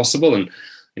he was possible, and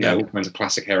all kinds of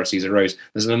classic heresies arose.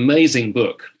 There's an amazing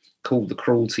book called The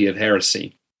Cruelty of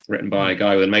Heresy, written by a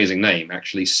guy with an amazing name,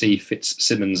 actually, C.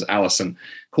 Fitzsimmons Allison,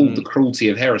 called The Cruelty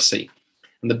of Heresy.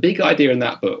 And the big idea in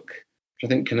that book, I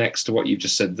think connects to what you've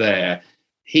just said there.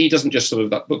 He doesn't just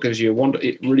that book gives you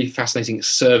a really fascinating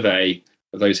survey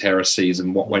of those heresies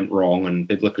and what went wrong, and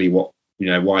biblically what,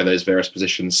 why those various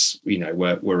positions,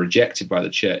 were rejected by the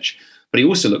church. But he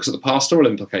also looks at the pastoral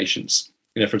implications.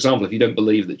 For example, if you don't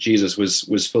believe that Jesus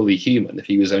was fully human, if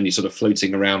he was only sort of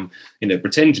floating around,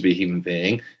 pretending to be a human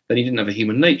being, then he didn't have a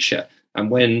human nature.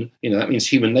 And when, that means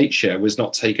human nature was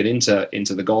not taken into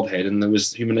the Godhead, and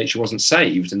human nature wasn't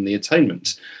saved in the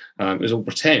atonement. It was all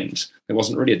pretend. There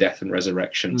wasn't really a death and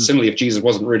resurrection. Similarly, if Jesus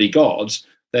wasn't really God,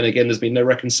 then again, there's been no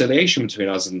reconciliation between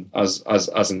us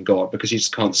and God, because you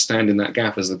just can't stand in that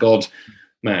gap as the God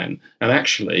man. And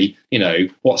actually,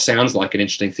 what sounds like an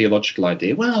interesting theological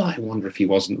idea, well, I wonder if he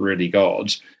wasn't really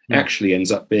God, actually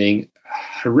ends up being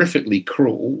horrifically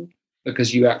cruel,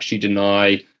 because you actually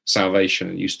deny salvation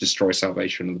and you destroy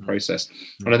salvation in the process.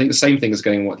 And I think the same thing is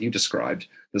going on what you described.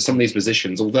 There's some of these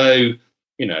positions, although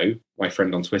my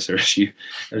friend on Twitter, as you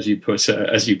put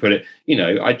it,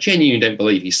 I genuinely don't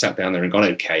believe he sat down there and gone,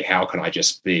 okay, how can I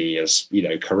just be as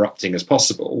corrupting as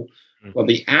possible? Well,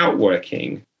 the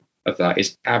outworking of that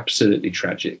is absolutely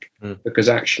tragic, because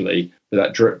actually, with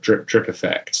that drip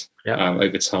effect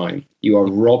over time, you are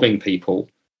robbing people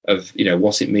of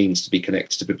what it means to be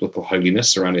connected to biblical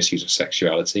holiness around issues of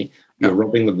sexuality. You're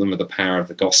robbing them of the power of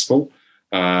the gospel,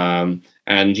 and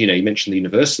you mentioned the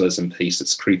universalism piece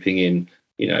that's creeping in.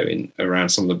 In around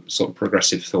some of the sort of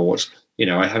progressive thought,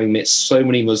 having met so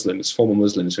many Muslims, former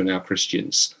Muslims who are now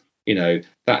Christians,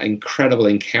 that incredible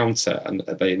encounter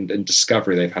and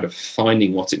discovery they've had of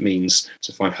finding what it means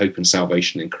to find hope and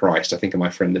salvation in Christ. I think of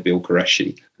my friend Nabil Qureshi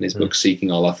and his book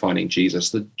Seeking Allah, Finding Jesus.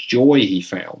 The joy he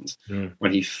found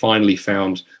when he finally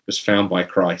was found by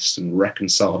Christ and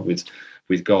reconciled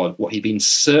with God, what he'd been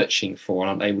searching for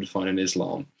and unable to find in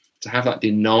Islam, to have that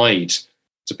denied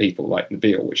to people like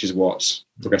Nabil, which is what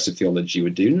progressive theology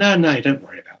would do. No, don't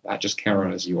worry about that. Just carry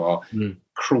on as you are.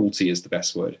 Cruelty is the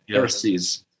best word. Heresy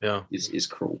is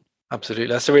cruel.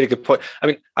 Absolutely. That's a really good point. I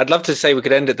mean, I'd love to say we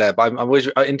could end it there, but I'm always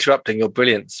interrupting your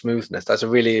brilliant smoothness. That's a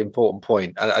really important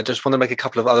point. I just want to make a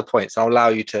couple of other points. I'll allow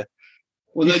you to.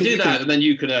 Well, do that, and then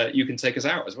you can take us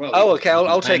out as well. Oh, okay.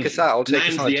 I'll take us out. I'll take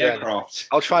us on the aircraft.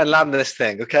 I'll try and land this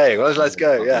thing. Okay, well, let's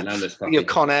go. Yeah, you're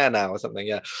Con Air now or something.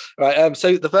 Yeah. Right.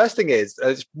 So the first thing is,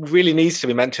 it really needs to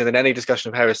be mentioned in any discussion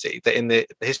of heresy that in the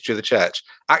history of the church,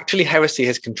 actually, heresy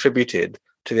has contributed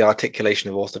to the articulation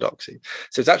of orthodoxy.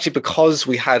 So it's actually because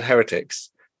we had heretics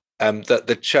that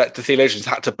the theologians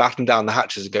had to batten down the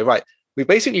hatches and go, right, we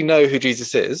basically know who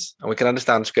Jesus is and we can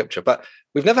understand scripture, but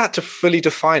we've never had to fully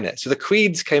define it. So the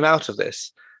creeds came out of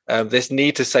this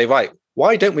need to say, right,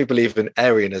 why don't we believe in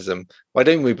Arianism? Why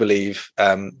don't we believe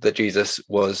that Jesus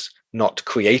was not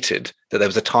created, that there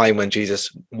was a time when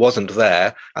Jesus wasn't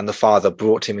there and the Father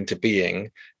brought him into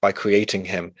being by creating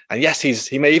him? And yes,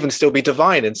 he may even still be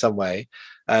divine in some way,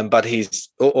 but he's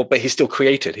still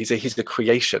created. He's the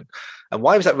creation. And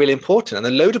why was that really important?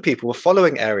 And a load of people were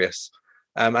following Arius.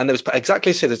 And there was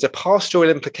exactly so there's the pastoral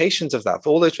implications of that for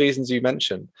all those reasons you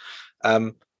mentioned.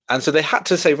 And so they had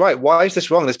to say, right, why is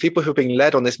this wrong? There's people who are being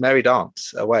led on this merry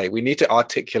dance away. We need to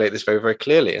articulate this very, very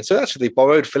clearly. And so actually they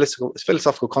borrowed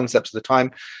philosophical concepts of the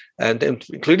time, and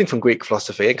including from Greek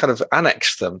philosophy, and kind of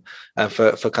annexed them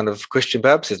for kind of Christian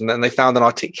purposes. And then they found an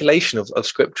articulation of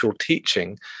scriptural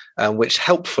teaching, which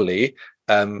helpfully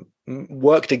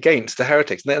worked against the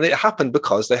heretics. And it happened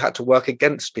because they had to work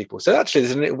against people. So actually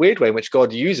there's a weird way in which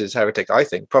God uses heretics, I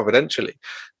think, providentially,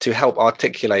 to help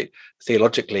articulate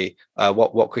theologically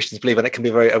what Christians believe, and it can be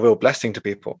a real blessing to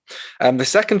people. The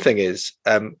second thing is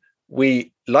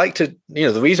we like to,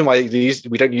 the reason why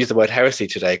we don't use the word heresy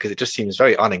today, because it just seems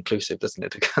very uninclusive, doesn't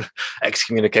it, to kind of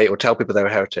excommunicate or tell people they're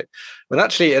a heretic. But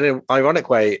actually, in an ironic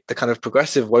way, the kind of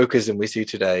progressive wokeism we see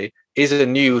today is a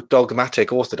new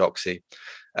dogmatic orthodoxy.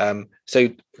 So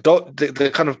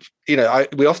the kind of,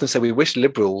 we often say we wish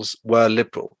liberals were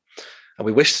liberal, and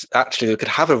we wish actually we could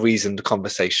have a reasoned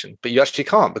conversation, but you actually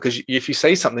can't, because if you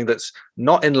say something that's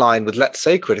not in line with, let's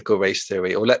say, critical race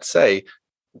theory, or let's say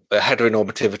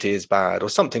heteronormativity is bad, or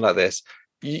something like this,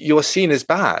 you're seen as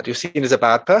bad. You're seen as a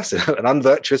bad person, an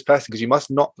unvirtuous person, because you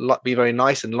must not be very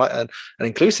nice and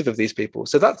inclusive of these people.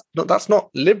 So that's not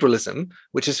liberalism,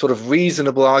 which is sort of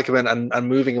reasonable argument and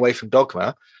moving away from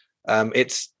dogma.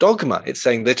 It's dogma. It's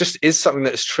saying there just is something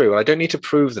that's true. I don't need to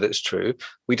prove that it's true.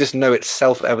 We just know it's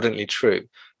self-evidently true.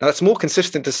 Now, it's more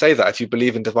consistent to say that if you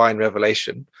believe in divine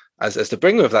revelation as the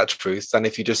bringer of that truth, than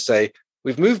if you just say,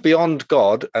 we've moved beyond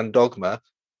God and dogma,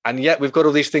 and yet we've got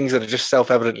all these things that are just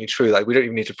self-evidently true. Like, we don't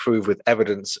even need to prove with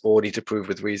evidence or need to prove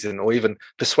with reason or even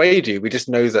persuade you. We just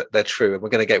know that they're true, and we're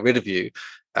going to get rid of you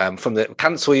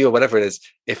cancel you or whatever it is,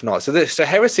 if not. So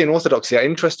heresy and orthodoxy are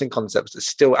interesting concepts that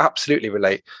still absolutely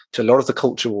relate to a lot of the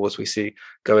culture wars we see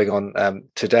going on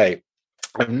today.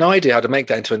 I have no idea how to make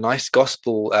that into a nice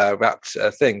gospel wrapped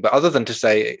thing, but other than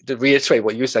to reiterate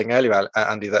what you were saying earlier,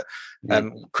 Andy, that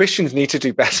Christians need to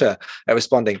do better at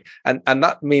responding. And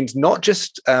that means not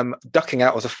just ducking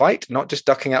out of the fight, not just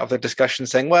ducking out of the discussion,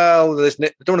 saying, well,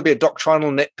 don't want to be a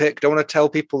doctrinal nitpick, don't want to tell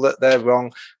people that they're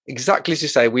wrong. Exactly as you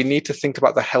say, we need to think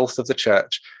about the health of the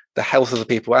church, the health of the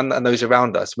people and those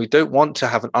around us. We don't want to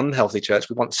have an unhealthy church.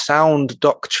 We want sound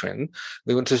doctrine.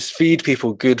 We want to feed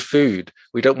people good food.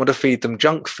 We don't want to feed them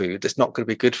junk food. It's not going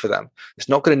to be good for them. It's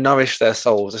not going to nourish their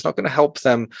souls. It's not going to help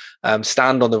them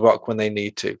stand on the rock when they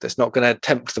need to. It's not going to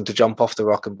tempt them to jump off the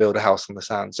rock and build a house on the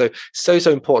sand. So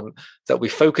important that we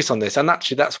focus on this. And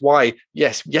actually, that's why,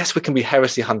 yes, we can be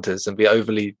heresy hunters and be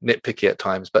overly nitpicky at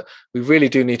times, but we really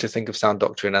do need to think of sound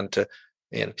doctrine and to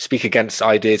speak against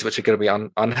ideas which are going to be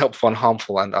unhelpful and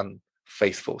harmful and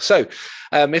unfaithful. So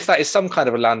if that is some kind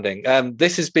of a landing,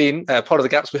 this has been Pod of the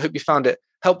Gaps. We hope you found it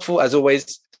helpful. As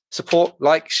always, support,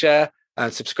 like, share,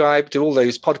 and subscribe, do all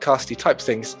those podcasty type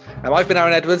things. I've been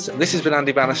Aaron Edwards, and this has been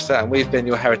Andy Bannister, and we've been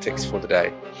your heretics for the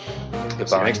day. Goodbye.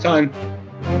 See you next time.